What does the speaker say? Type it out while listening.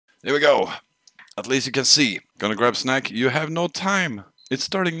Here we go. At least you can see. Gonna grab snack. You have no time. It's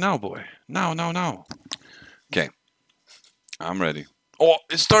starting now, boy. Now, now, now. Okay. I'm ready. Oh,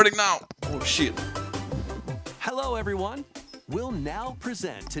 it's starting now. Oh, shit. Hello, everyone. We'll now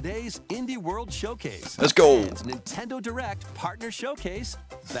present today's Indie World Showcase. Let's go. And Nintendo Direct Partner Showcase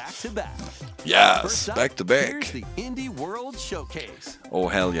back to back. Yes, First up, back to back. Here's the Indie World Showcase. Oh,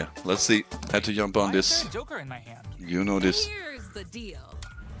 hell yeah. Let's see. Had to jump on Why is this. there a Joker in my hand? You know this. Here's the deal.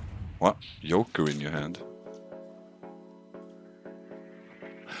 What? Joker in your hand?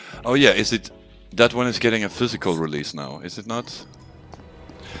 Oh yeah, is it... That one is getting a physical release now, is it not?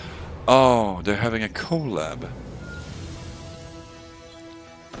 Oh, they're having a collab.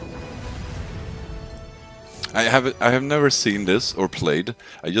 I have never seen this or played.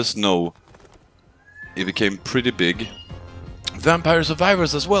 I just know it became pretty big. Vampire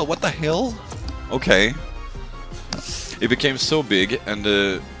Survivors as well, what the hell? Okay. It became so big, and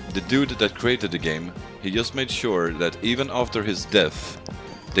the dude that created the game, he just made sure that even after his death,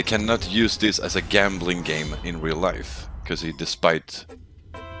 they cannot use this as a gambling game in real life, because he despite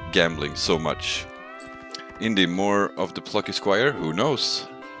gambling so much. Indie, more of the Plucky Squire? Who knows?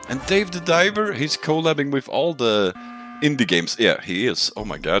 And Dave the Diver, he's collabing with all the indie games. Yeah, he is. Oh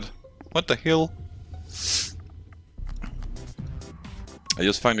my god. What the hell? I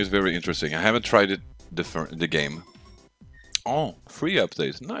just find it very interesting. I haven't tried it, the game. Oh, free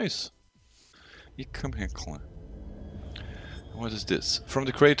update. Nice. You come here, Colin. What is this? From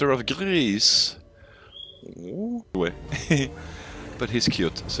the creator of Grease. Oh, wait. But he's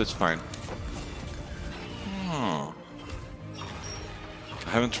cute, so it's fine. Oh. I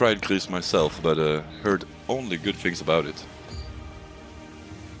haven't tried Grease myself, but heard only good things about it.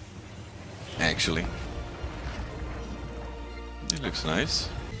 Actually. It looks nice.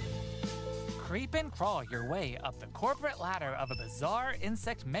 Creep and crawl your way up the corporate ladder of a bizarre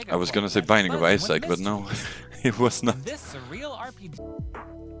insect mega. I was gonna say Binding of Isaac, but no. It was not. This surreal RPG.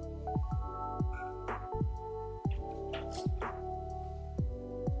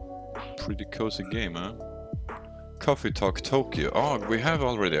 Pretty cozy game, huh? Coffee Talk Tokyo. Oh, we have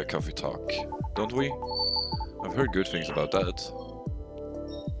already a Coffee Talk, don't we? I've heard good things about that.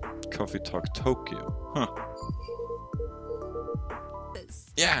 Coffee Talk Tokyo. Huh.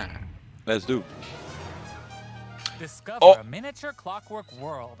 Yeah! Let's do. Discover a miniature clockwork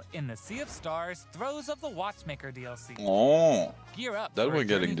world in the Sea of Stars Throes of the Watchmaker DLC. Oh! Gear up That for we're a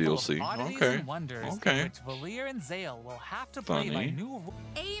getting journey full of DLC. oddities Okay. and wonders Okay. in which Valir and Zale will have to play by Funny. new rules.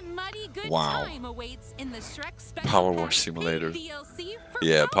 A muddy good Wow. time awaits in the Shrek Special Power Pack Wash Simulator. DLC for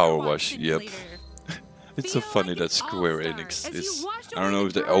Yeah, Power Wash, yep. Simulator. It's so Feel funny like that it's Square all-stars Enix as you is... wash I don't away know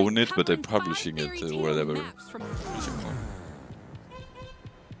if the they time own it, but they're covering publishing 5 it fairy or tale whatever. maps from-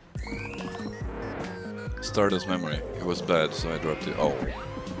 Stardust Memory. It was bad, so I dropped it. Oh.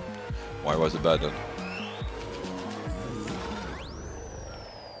 Why was it bad then?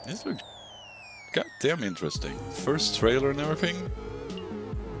 This looks goddamn interesting. First trailer and everything.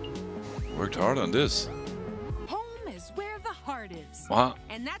 Worked hard on this. Home is where the heart is. What?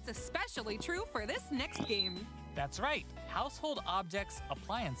 And that's especially true for this next game. That's right. Household objects,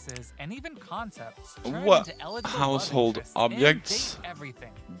 appliances, and even concepts turn What? into eligible Household love interests and objects? Date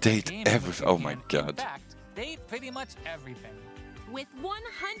everything. Date Game in which everything. you Oh my can, in god. fact, date pretty much everything. With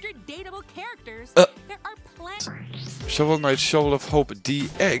 100 dateable characters, Uh. there are plenty. Shovel Knight Shovel of Hope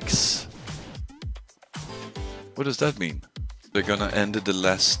DX. What does that mean? They're gonna end the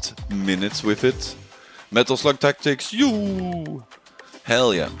last minutes with it? Metal Slug Tactics, you!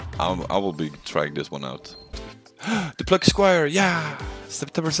 Hell yeah, I will be trying this one out. The Plug Squire, yeah!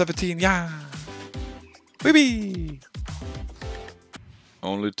 September 17, yeah! Baby!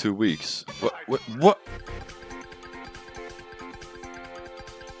 Only 2 weeks. What? What?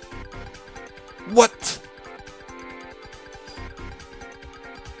 What?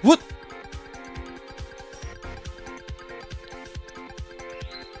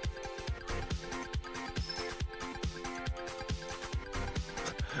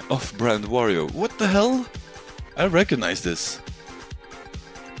 Off-brand Wario. What the hell? I recognize this.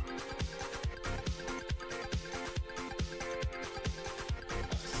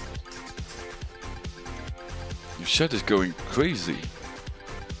 Your chat is going crazy.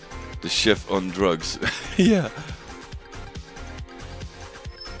 The chef on drugs. Yeah.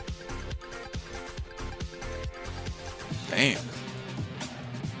 Damn.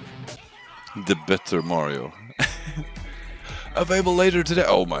 The better Mario. Available later today.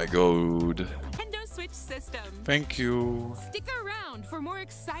 Oh my god. Nintendo Switch system. Thank you. Stick around for more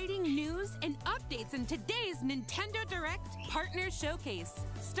exciting news and updates in today's Nintendo Direct Partner Showcase,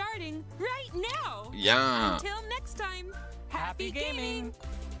 starting right now. Yeah. Until next time, Happy gaming!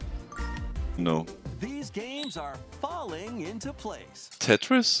 No. These games are falling into place.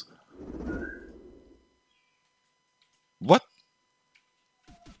 Tetris? What?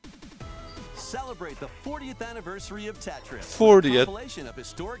 Celebrate the 40th anniversary of Tetris. 40th? Compilation of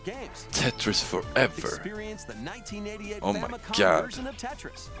historic games. Tetris forever. Experience the 1988 Oh my Famicom God. version of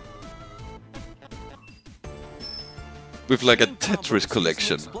Tetris. With like a Game Tetris combos,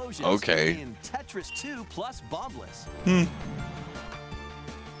 collection. using explosions Okay. In Tetris 2 plus Bombless.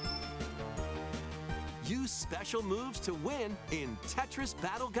 Use special moves to win in Tetris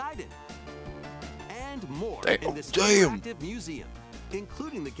Battle Guided. And more in this Damn. interactive museum,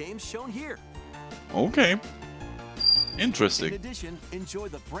 including the games shown here. Okay. In Interesting. addition, enjoy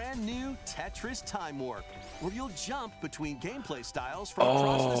the brand new Tetris Time Warp, where you'll jump between gameplay styles from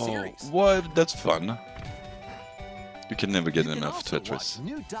across the Oh, series. what? That's fun. You can never get You can enough also Tetris. watch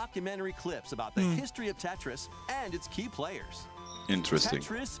new documentary clips about the history of Tetris and its key players. Interesting.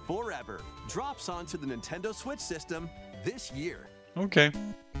 Tetris Forever drops onto the Nintendo Switch system this year. Okay.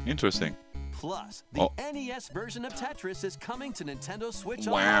 Interesting. Plus, the Oh. NES version of Tetris is coming to Nintendo Switch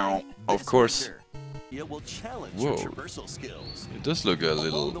Wow. Online Of this course. winter. It will challenge Whoa. your traversal skills. It does look a Along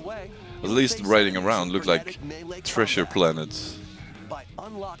the little, way, at you'll least face riding enemies around, in look like frenetic melee Treasure combat. Planet. By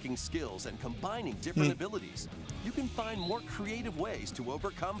unlocking skills and combining different Hmm. abilities, you can find more creative ways to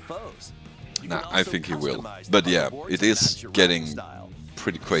overcome foes. You Nah, can I also think he will. customize the But yeah, hoverboards it to is match your getting riding style.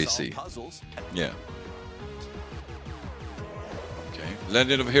 pretty Solve crazy. puzzles. Yeah. Okay.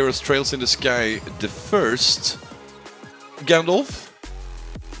 Legend of Heroes Trails in the Sky, the first. Gandalf?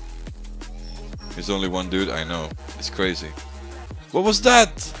 There's only one dude, I know. It's crazy. What was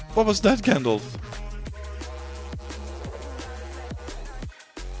that? What was that, Gandalf?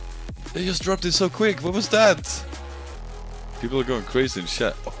 They just dropped it so quick. What was that? People are going crazy in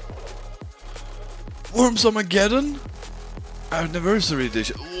chat. Worms Armageddon? Anniversary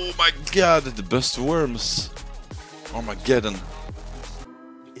edition. Oh my god, the best worms. Armageddon.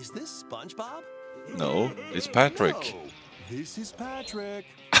 Is this SpongeBob? No, it's Patrick. No, this is Patrick,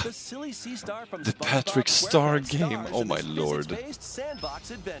 the silly sea star from The SpongeBob Patrick Star SquarePants game. stars Oh in my this lord. physics-based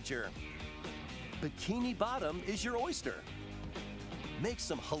sandbox adventure. Bikini Bottom is your oyster. Make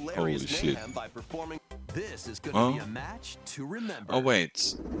some hilarious Holy shit. mayhem by performing. This is going to be Huh? a match to remember. Oh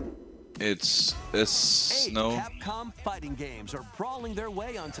wait. It's 8 no. Capcom fighting games are brawling their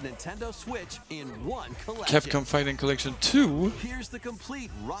way onto Nintendo Switch in one collection. Capcom Fighting Collection 2? Here's the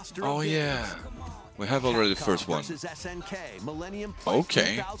complete roster Oh of games. yeah. We have already the first one. versus SNK, Millennium Place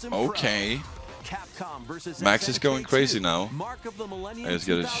Okay. 2000 Pro. Okay. Capcom versus Max is SNK going crazy 2, now. Mark of the Millennium I just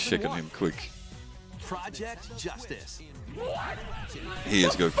gotta 2001. check on him quick. Project Justice. He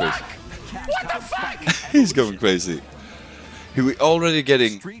is going crazy. Capcom Fighting He's going Evolution. crazy. We already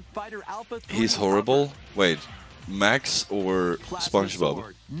getting. Street Fighter Alpha 3 He's horrible. Wait, Max or Plasma SpongeBob?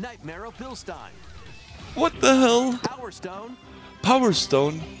 Sword, Nightmare of Bilstein. What the hell? Power Stone Power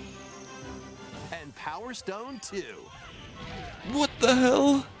Stone? and Power Stone 2. What the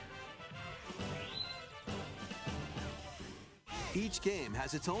hell? Each game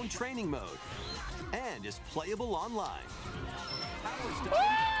has its own training mode and is playable online. Power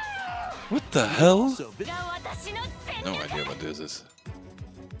Stone What the hell? also been No idea what this is.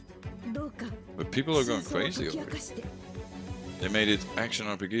 But people are going crazy over it. They made it action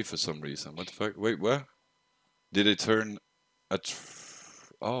RPG for some reason. What the fuck? Wait, what? Did they turn a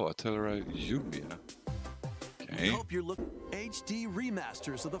Telluride Yumia? Okay. Hope you're looking HD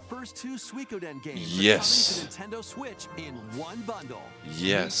remasters of the first 2 Suikoden games. are Yes. coming to Nintendo Switch in one bundle.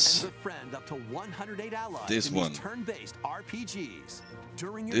 Yes. And befriend up to 108 allies This in one. these turn-based RPGs.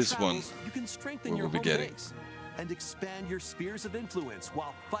 During your This one travels, you can strengthen we your will be home getting. base and expand your spheres of influence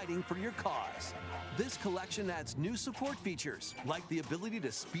while fighting for your cause. This collection adds new support features like the ability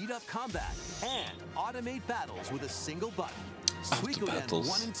to speed up combat and automate battles with a single button. Suikoden battles.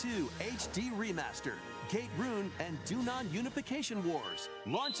 1 and 2 HD Remastered, Gate Rune, and Dunon Unification Wars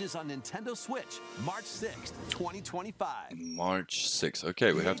launches on Nintendo Switch March 6th, 2025. March 6th.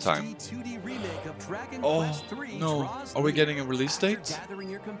 Okay, we have time. The 2D remake of Dragon Oh, Quest III no. draws Are we near. getting a release After date? gathering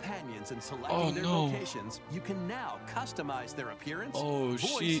your companions and selecting Oh, their no. locations, you can now customize their appearance, Oh,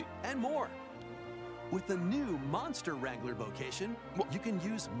 voice, shit. and more. With the new Monster Wrangler vocation, you can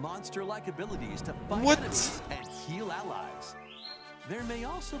use monster-like abilities to fight What? enemies and heal allies. There may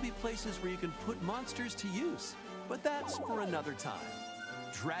also be places where you can put monsters to use, but that's for another time.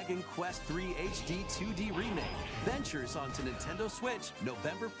 Dragon Quest III HD 2D Remake ventures onto Nintendo Switch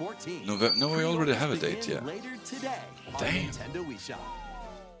November 14th. No, we already have a date, Begin yeah. Later today on Damn. Nintendo eShop.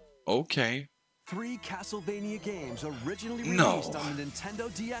 Okay. 3 Castlevania games originally No. released on the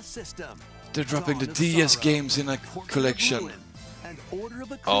Nintendo DS system. They're dropping the Dawn of DS Sorrow, games in a Portrait of collection. Ruin, and Order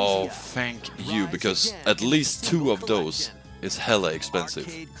of Oh, Ecclesia. thank you, Rise because again at in least a 2 single of those collection. is hella expensive.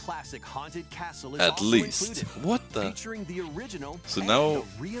 Arcade classic Haunted Castle is At also least. included, What the? featuring the original So and now-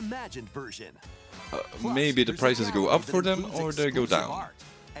 the reimagined version. Plus, Maybe the there's a prices go gallery up for that them includes or they go exclusive down. art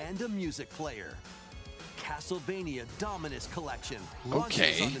and a music player. Castlevania Dominus Collection launches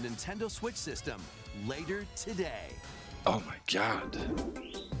Okay. on the Nintendo Switch system later today. Oh my god.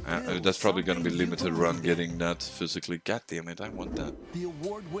 Build That's probably gonna be something you limited believe run in. getting that physically. God damn it, I want that. The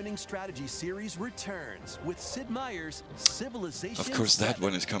award-winning strategy series returns with Sid Meier's Civilization Of course, that 7.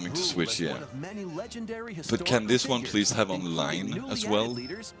 one is coming to Rule Switch, as yeah. one of many legendary But can this one historical please have figures, online including as newly well? added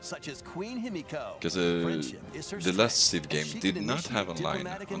leaders such as Queen Himiko. Because Friendship is her the last strength, Civ and game she did can not have initiate online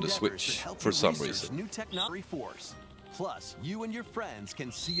diplomatic on the endeavors Switch to help for you some research reason. New technology force. Plus, you and your friends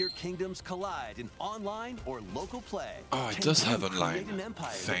can see your kingdoms collide in online or local play. Oh, it Can does you have create online. an empire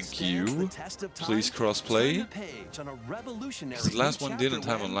that Thank stands you. the test of time? Please cross-play. Turn the page on a revolutionary The last new one chapter didn't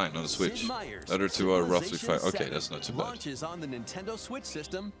have when online on the Switch. Sid Meier's The other 2 are roughly Civilization Okay, 7 that's not too bad. Launches on the Nintendo Switch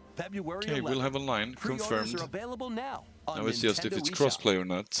system February Okay, 11th. we'll have online, Pre-orders confirmed. are available now on Now it's just if Nintendo it's eShop. crossplay or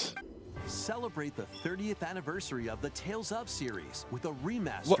not. Celebrate the 30th anniversary of the Tales of series with a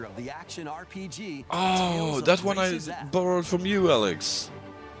remaster What? of the action RPG. Oh, Tales that of one I Grace's App. borrowed from you, Alex.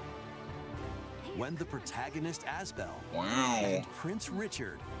 When the protagonist Asbel Wow. and Prince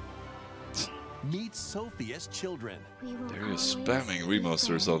Richard meet Sophia's children, They're spamming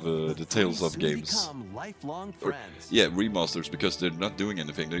remasters of the Tales of soon games. become lifelong Or- friends. yeah, remasters, because they're not doing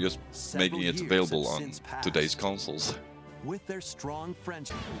anything. They're just Several making it years available have on since passed. today's consoles. With their strong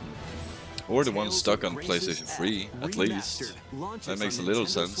friendship. Or the ones Tales stuck of on Grace's PlayStation App 3, at least. Remastered launches That makes on a little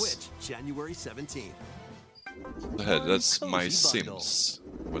Nintendo sense. Switch, January 17th. Ahead, that's Cozy My Bundle. Sims.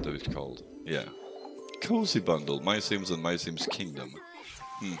 What is it called? Yeah. Cozy Bundle. My Sims and My Sims Kingdom.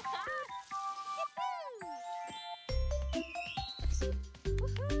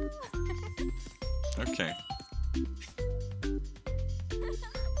 Okay.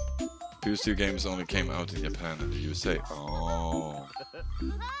 PS2 games only came out in Japan and the USA. Oh.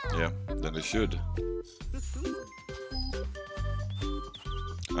 Yeah, then they should.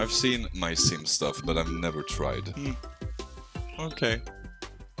 I've seen My Sim stuff, but I've never tried. Okay.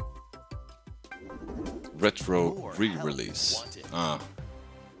 Retro More re-release. help wanted. Ah.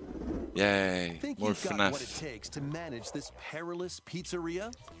 Yay. Think More you've got what it FNAF. takes to manage this perilous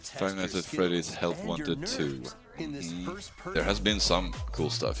pizzeria? Test Five your Nights at skills Freddy's Help and your Wanted 2. nerves in this first-person There has been some cool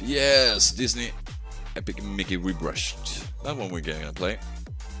stuff. Yes, Disney Epic Mickey Rebrushed. That one we're getting to play.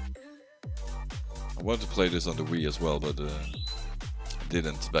 I wanted to play this on the Wii as well, but I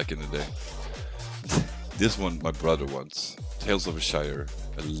didn't back in the day. This one my brother wants. Tales of a Shire,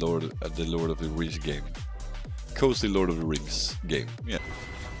 the Lord of the Rings game. Cozy Lord of the Rings game. Yeah.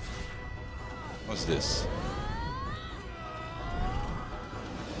 What's this?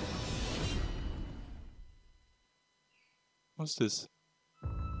 What's this?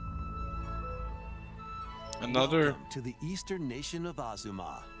 Another. Welcome to the eastern nation of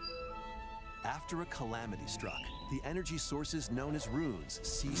Azuma. After a calamity struck, the energy sources known as runes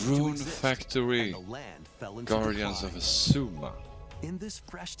ceased to Rune exist, Factory. and the land fell into Guardians decline. of Asuma. In this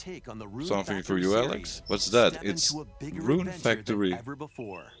fresh take on the Rune Something for Factory you, series, Alex? What's that? step It's into a bigger Rune adventure Factory. than ever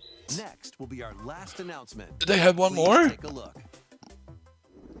before. Next will be our last announcement. Did they have one Please more? Take a look.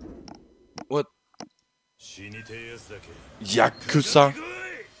 What? Yakuza?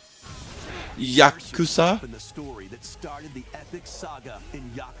 Yakuza? In the story that started the epic saga in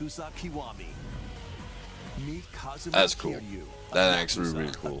Yakuza Kiwami. Meet Kazuma That's cool. Kiryu, a That's actually Yakuza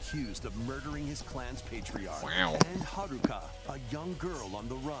really cool. accused of murdering his clan's patriarch. Wow. And Haruka, a young girl on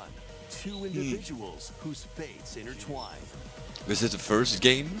the run. Two individuals whose fates intertwine. Is it the first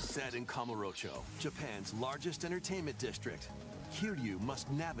game? Set in Kamurocho, Japan's largest entertainment district, Kiryu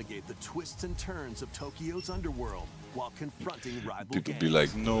must navigate the twists and turns of Tokyo's underworld while confronting rival People gangs. be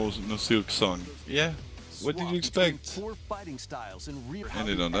like, no Silk Song. Yeah. What did Swap you expect? between four fighting styles and real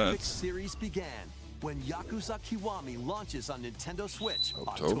Ended on epic that. series began when Yakuza Kiwami launches on Nintendo Switch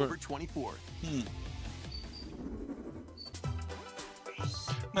October. October 24th.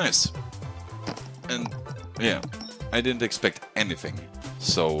 Nice. And yeah, I didn't expect anything.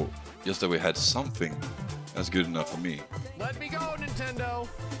 So just that we had something, that's good enough for me. Let me go, Nintendo!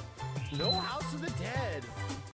 No House of the Dead!